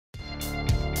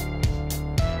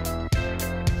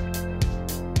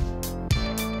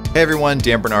Hey everyone,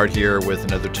 Dan Bernard here with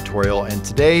another tutorial, and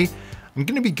today I'm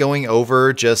going to be going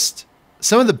over just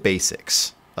some of the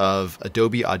basics of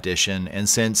Adobe Audition. And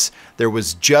since there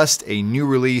was just a new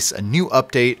release, a new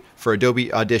update for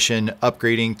Adobe Audition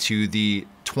upgrading to the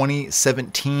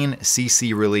 2017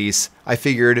 CC release, I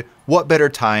figured what better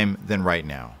time than right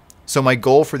now. So my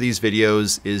goal for these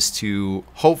videos is to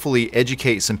hopefully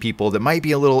educate some people that might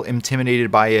be a little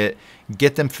intimidated by it,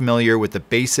 get them familiar with the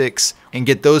basics, and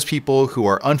get those people who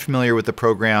are unfamiliar with the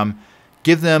program,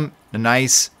 give them a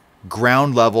nice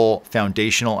ground level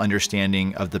foundational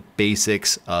understanding of the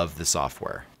basics of the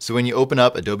software. So when you open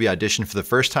up Adobe Audition for the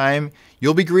first time,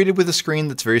 you'll be greeted with a screen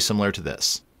that's very similar to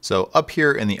this. So up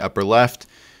here in the upper left,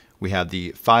 we have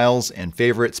the Files and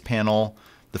Favorites panel.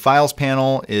 The Files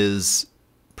panel is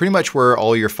pretty much where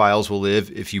all your files will live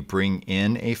if you bring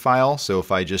in a file. So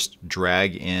if I just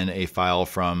drag in a file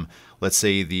from, let's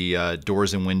say, the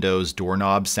Doors and Windows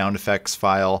doorknob sound effects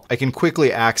file, I can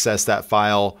quickly access that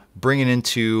file, bring it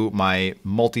into my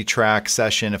multi-track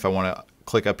session. If I want to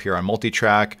click up here on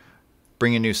multi-track,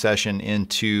 bring a new session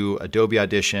into Adobe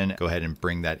Audition, go ahead and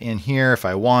bring that in here if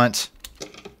I want,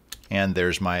 and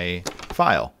there's my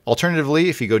file. Alternatively,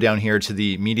 if you go down here to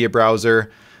the media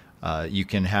browser, you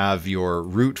can have your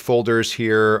root folders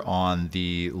here on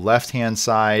the left-hand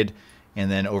side,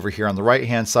 and then over here on the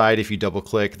right-hand side, if you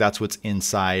double-click, that's what's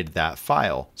inside that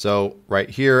file. So right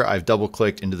here, I've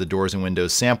double-clicked into the Doors and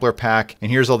Windows sampler pack,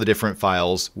 and here's all the different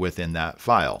files within that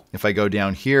file. If I go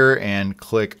down here and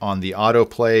click on the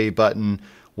autoplay button,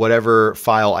 whatever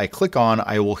file I click on,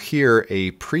 I will hear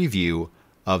a preview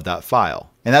of that file.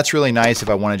 And that's really nice if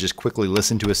I want to just quickly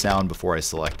listen to a sound before I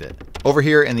select it. Over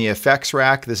here in the effects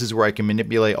rack, this is where I can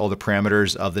manipulate all the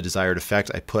parameters of the desired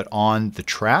effect I put on the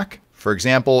track. For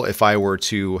example, if I were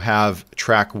to have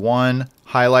track 1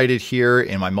 highlighted here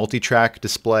in my multi-track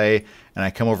display, and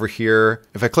I come over here,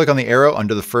 if I click on the arrow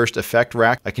under the first effect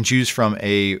rack, I can choose from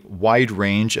a wide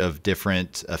range of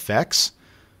different effects,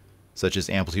 such as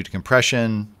amplitude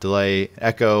compression, delay,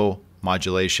 echo,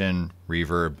 modulation,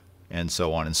 reverb, and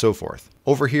so on and so forth.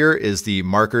 Over here is the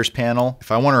markers panel. If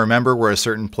I want to remember where a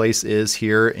certain place is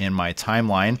here in my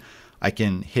timeline, I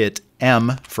can hit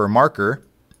M for marker,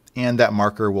 and that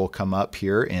marker will come up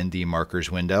here in the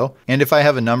markers window. And if I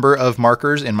have a number of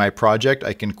markers in my project,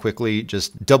 I can quickly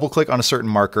just double click on a certain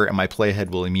marker and my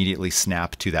playhead will immediately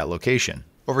snap to that location.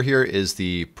 Over here is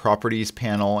the properties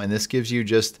panel, and this gives you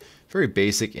just very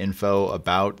basic info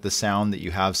about the sound that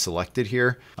you have selected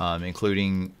here,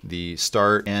 including the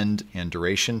start, end, and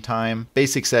duration time.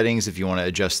 Basic settings, if you want to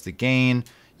adjust the gain,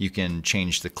 you can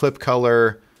change the clip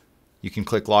color, you can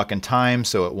click lock and time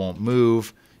so it won't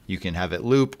move, you can have it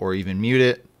loop or even mute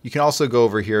it. You can also go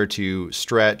over here to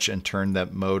stretch and turn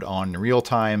that mode on in real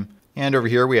time. And over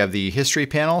here we have the history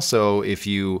panel, so if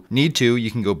you need to, you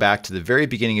can go back to the very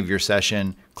beginning of your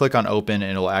session, click on open,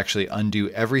 and it'll actually undo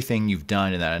everything you've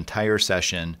done in that entire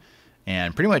session,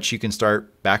 and pretty much you can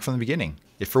start back from the beginning.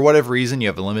 If for whatever reason you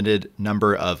have a limited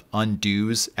number of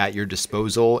undos at your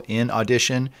disposal in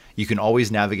Audition, you can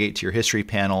always navigate to your history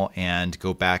panel and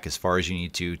go back as far as you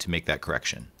need to make that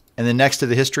correction. And then next to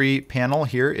the history panel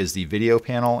here is the video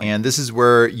panel. And this is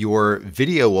where your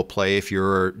video will play if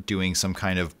you're doing some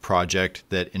kind of project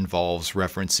that involves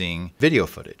referencing video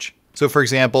footage. So for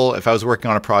example, if I was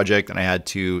working on a project and I had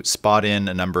to spot in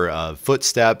a number of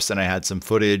footsteps and I had some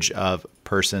footage of a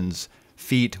person's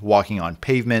feet walking on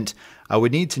pavement, I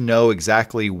would need to know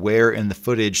exactly where in the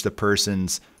footage the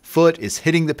person's foot is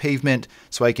hitting the pavement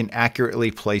so I can accurately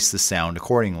place the sound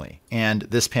accordingly. And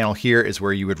this panel here is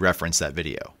where you would reference that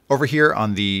video. Over here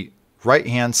on the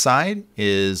right-hand side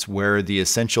is where the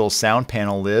Essential Sound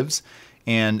panel lives.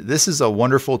 And this is a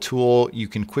wonderful tool. You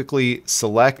can quickly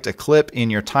select a clip in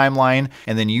your timeline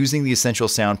and then using the Essential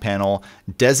Sound panel,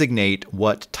 designate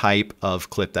what type of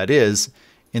clip that is.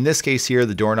 In this case here,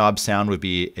 the doorknob sound would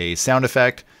be a sound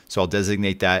effect. So I'll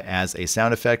designate that as a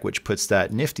sound effect, which puts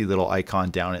that nifty little icon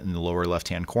down in the lower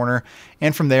left-hand corner.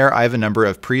 And from there, I have a number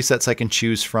of presets I can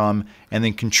choose from and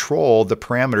then control the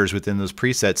parameters within those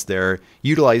presets there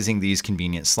utilizing these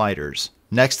convenient sliders.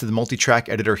 Next to the multi-track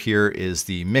editor here is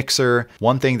the mixer.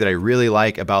 One thing that I really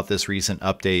like about this recent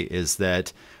update is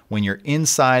that when you're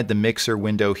inside the mixer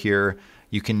window here,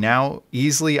 you can now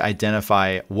easily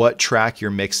identify what track you're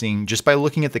mixing just by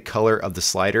looking at the color of the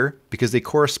slider because they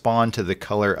correspond to the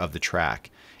color of the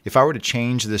track. If I were to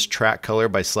change this track color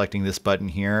by selecting this button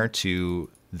here to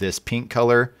this pink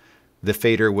color, the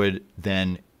fader would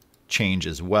then change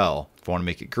as well. If I want to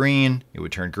make it green, it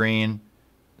would turn green,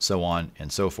 so on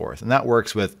and so forth. And that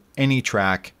works with any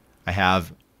track I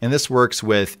have, and this works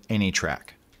with any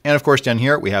track. And of course down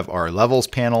here we have our levels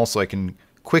panel, so I can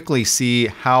quickly see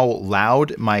how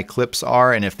loud my clips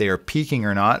are and if they are peaking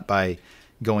or not by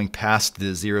going past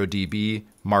the 0 dB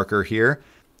marker here.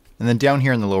 And then down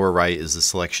here in the lower right is the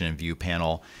selection and view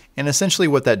panel. And essentially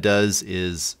what that does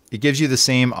is it gives you the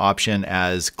same option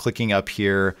as clicking up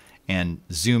here and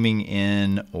zooming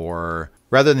in, or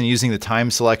rather than using the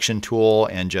time selection tool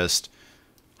and just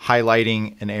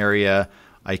highlighting an area,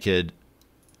 I could,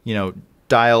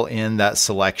 dial in that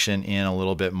selection in a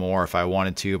little bit more if I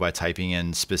wanted to by typing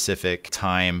in specific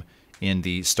time in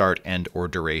the start, end, or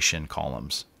duration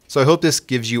columns. So I hope this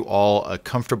gives you all a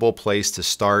comfortable place to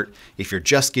start if you're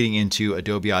just getting into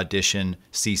Adobe Audition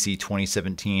CC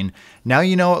 2017. Now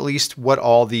you know at least what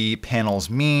all the panels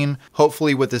mean.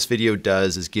 Hopefully what this video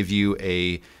does is give you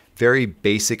a very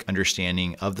basic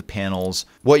understanding of the panels,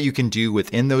 what you can do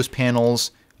within those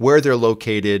panels, where they're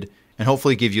located, and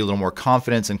hopefully give you a little more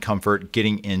confidence and comfort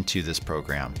getting into this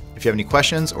program. If you have any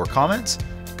questions or comments,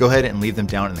 go ahead and leave them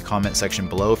down in the comment section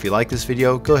below. If you like this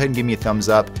video, go ahead and give me a thumbs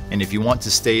up. And if you want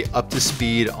to stay up to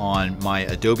speed on my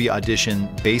Adobe Audition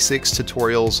basics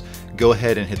tutorials, go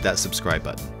ahead and hit that subscribe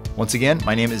button. Once again,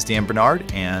 my name is Dan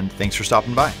Bernard, and thanks for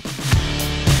stopping by.